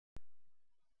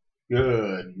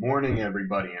Good morning,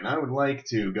 everybody, and I would like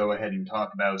to go ahead and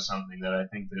talk about something that I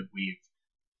think that we've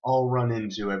all run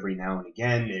into every now and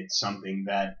again. It's something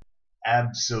that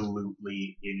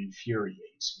absolutely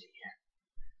infuriates me.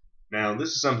 Now,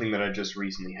 this is something that I just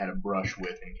recently had a brush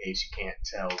with. In case you can't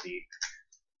tell, the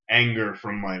anger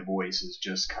from my voice is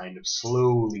just kind of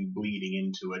slowly bleeding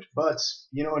into it. But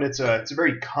you know what? It's a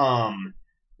very calm,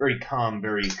 very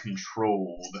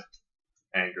controlled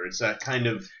anger. It's that kind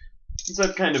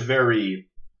of very,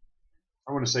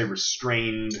 I want to say,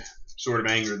 restrained sort of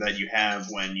anger that you have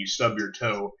when you stub your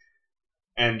toe,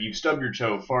 and you've stubbed your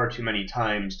toe far too many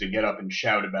times to get up and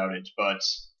shout about it, but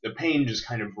the pain just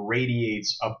kind of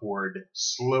radiates upward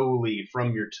slowly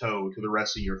from your toe to the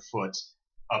rest of your foot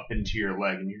up into your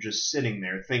leg, and you're just sitting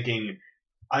there thinking,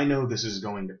 I know this is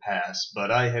going to pass,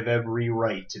 but I have every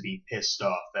right to be pissed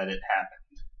off that it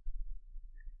happened.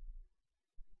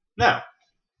 Now,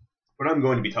 what I'm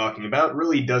going to be talking about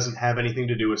really doesn't have anything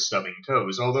to do with stubbing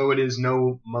toes, although it is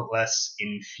no less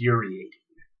infuriating.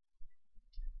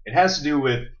 It has to do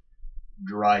with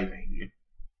driving.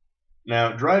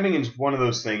 Now, driving is one of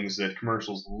those things that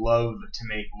commercials love to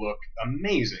make look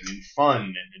amazing and fun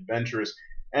and adventurous,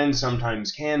 and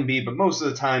sometimes can be, but most of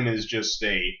the time is just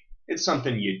it's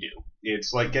something you do.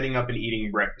 It's like getting up and eating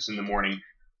breakfast in the morning.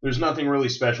 There's nothing really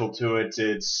special to it.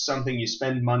 It's something you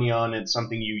spend money on. It's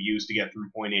something you use to get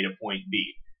through point A to point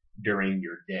B during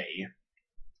your day.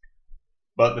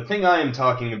 But the thing I am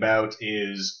talking about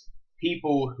is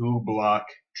people who block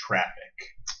traffic.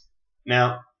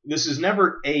 Now, this is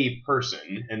never a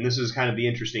person, and this is kind of the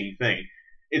interesting thing.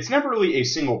 It's never really a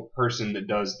single person that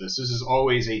does this. This is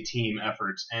always a team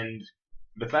effort, and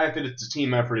the fact that it's a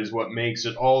team effort is what makes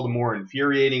it all the more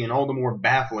infuriating and all the more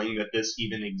baffling that this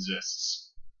even exists.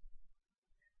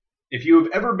 If you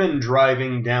have ever been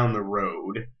driving down the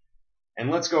road, and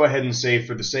let's go ahead and say,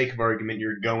 for the sake of argument,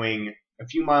 you're going a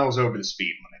few miles over the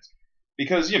speed limit,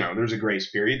 because, there's a grace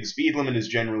period. The speed limit is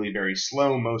generally very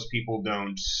slow. Most people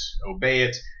don't obey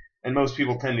it, and most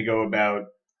people tend to go about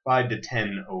 5 to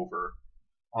 10 over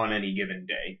on any given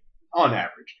day, on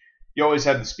average. You always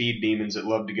have the speed demons that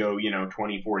love to go,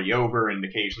 20, 40 over, and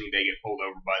occasionally they get pulled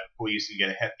over by the police and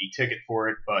get a hefty ticket for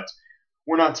it, but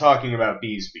we're not talking about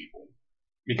these people.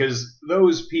 Because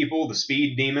those people, the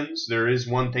speed demons, there is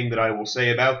one thing that I will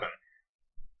say about them.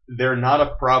 They're not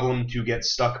a problem to get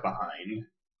stuck behind.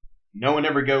 No one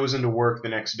ever goes into work the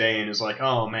next day and is like,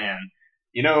 oh man,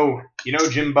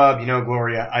 Jim Bob,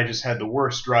 Gloria, I just had the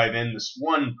worst drive-in. This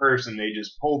one person, they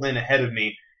just pulled in ahead of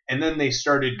me, and then they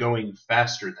started going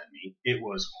faster than me. It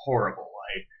was horrible.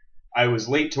 I was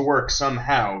late to work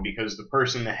somehow because the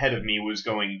person ahead of me was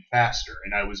going faster,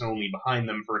 and I was only behind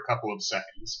them for a couple of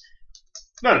seconds.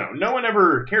 No one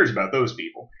ever cares about those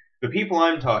people. The people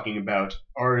I'm talking about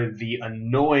are the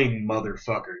annoying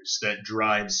motherfuckers that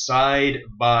drive side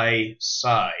by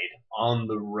side on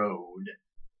the road,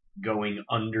 going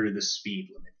under the speed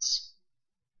limits.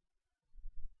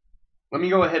 Let me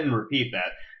go ahead and repeat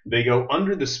that. They go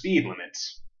under the speed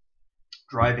limits,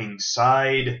 driving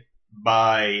side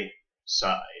by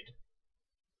side.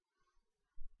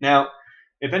 Now,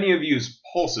 if any of you's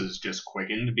pulses just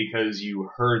quickened because you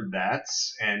heard that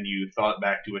and you thought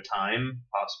back to a time,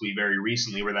 possibly very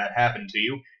recently, where that happened to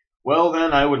you, well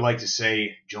then I would like to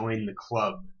say join the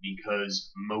club,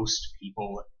 because most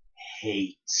people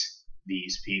hate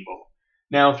these people.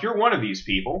 Now, if you're one of these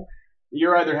people,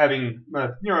 you're either having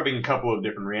a couple of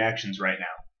different reactions right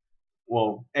now.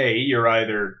 Well, A, you're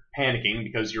either panicking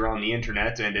because you're on the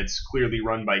internet and it's clearly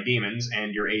run by demons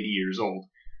and you're 80 years old.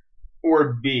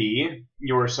 Or B,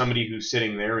 you're somebody who's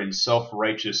sitting there in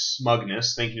self-righteous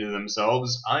smugness thinking to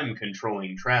themselves, I'm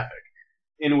controlling traffic.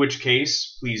 In which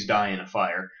case, please die in a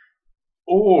fire.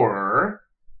 Or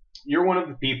you're one of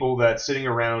the people that's sitting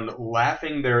around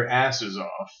laughing their asses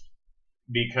off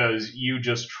because you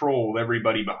just trolled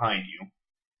everybody behind you.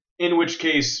 In which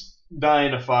case, die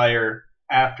in a fire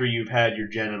after you've had your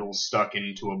genitals stuck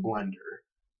into a blender.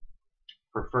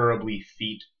 Preferably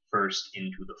feet first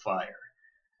into the fire.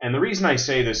 And the reason I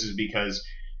say this is because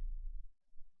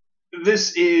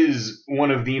this is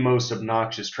one of the most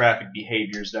obnoxious traffic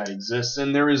behaviors that exists,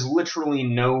 and there is literally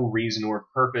no reason or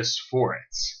purpose for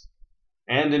it.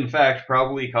 And in fact,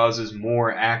 probably causes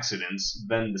more accidents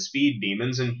than the speed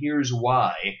demons, and here's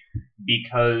why.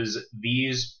 Because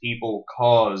these people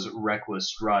cause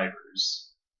reckless drivers.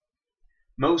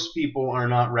 Most people are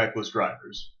not reckless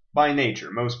drivers. By nature,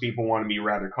 most people want to be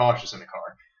rather cautious in a car.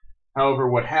 However,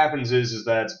 what happens is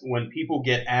that when people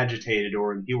get agitated,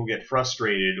 or when people get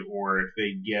frustrated, or if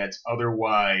they get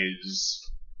otherwise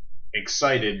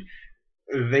excited,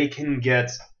 they can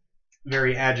get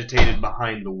very agitated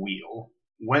behind the wheel.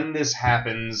 when this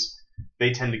happens,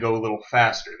 they tend to go a little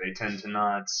faster. They tend to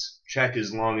not check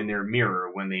as long in their mirror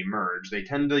when they merge. They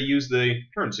tend to use the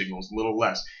turn signals a little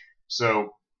less. So,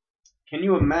 can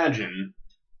you imagine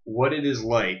what it is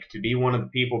like to be one of the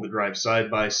people that drive side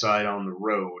by side on the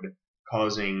road,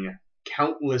 causing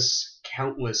countless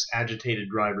agitated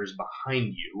drivers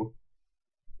behind you?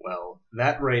 Well,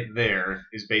 that right there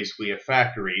is basically a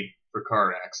factory for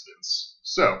car accidents.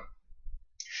 So,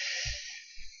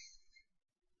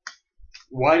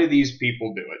 why do these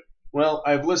people do it? Well,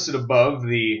 I've listed above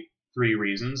the 3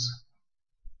 reasons,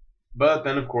 but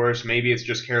then of course maybe it's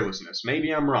just carelessness.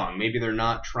 Maybe I'm wrong. Maybe they're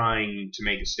not trying to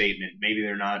make a statement. Maybe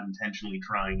they're not intentionally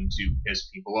trying to piss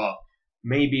people off.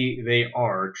 Maybe they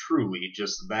are truly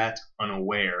just that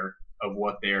unaware of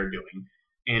what they are doing,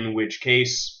 in which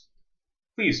case,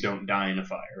 please don't die in a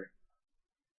fire.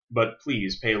 But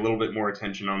please pay a little bit more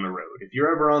attention on the road. If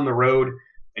you're ever on the road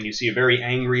and you see a very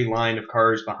angry line of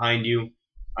cars behind you,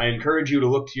 I encourage you to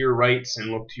look to your right and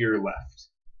look to your left.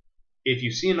 If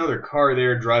you see another car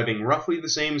there driving roughly the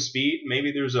same speed,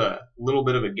 maybe there's a little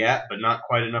bit of a gap but not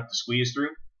quite enough to squeeze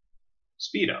through,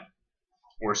 speed up,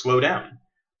 or slow down,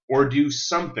 or do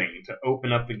something to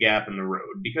open up the gap in the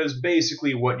road, because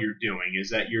basically what you're doing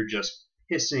is that you're just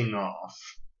pissing off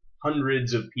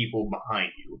hundreds of people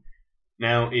behind you.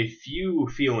 Now, if you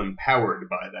feel empowered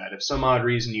by that, if some odd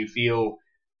reason you feel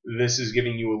this is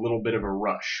giving you a little bit of a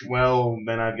rush, well,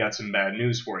 then I've got some bad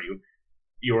news for you.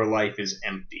 Your life is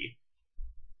empty.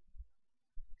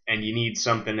 And you need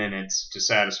something in it to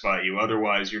satisfy you.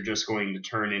 Otherwise, you're just going to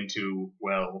turn into,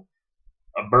 well,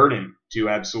 a burden to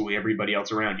absolutely everybody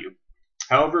else around you.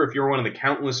 However, if you're one of the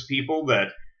countless people that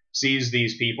sees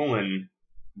these people and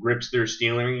grips their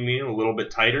steering wheel a little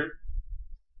bit tighter,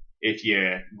 if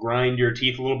you grind your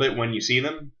teeth a little bit when you see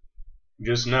them,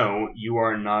 just know you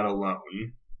are not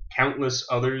alone. Countless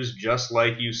others just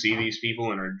like you see these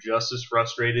people and are just as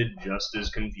frustrated, just as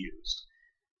confused.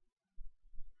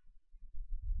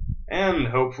 And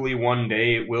hopefully one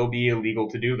day it will be illegal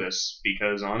to do this,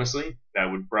 because honestly,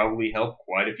 that would probably help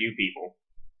quite a few people.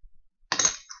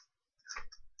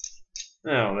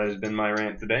 Well, that has been my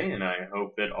rant today, and I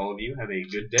hope that all of you have a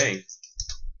good day.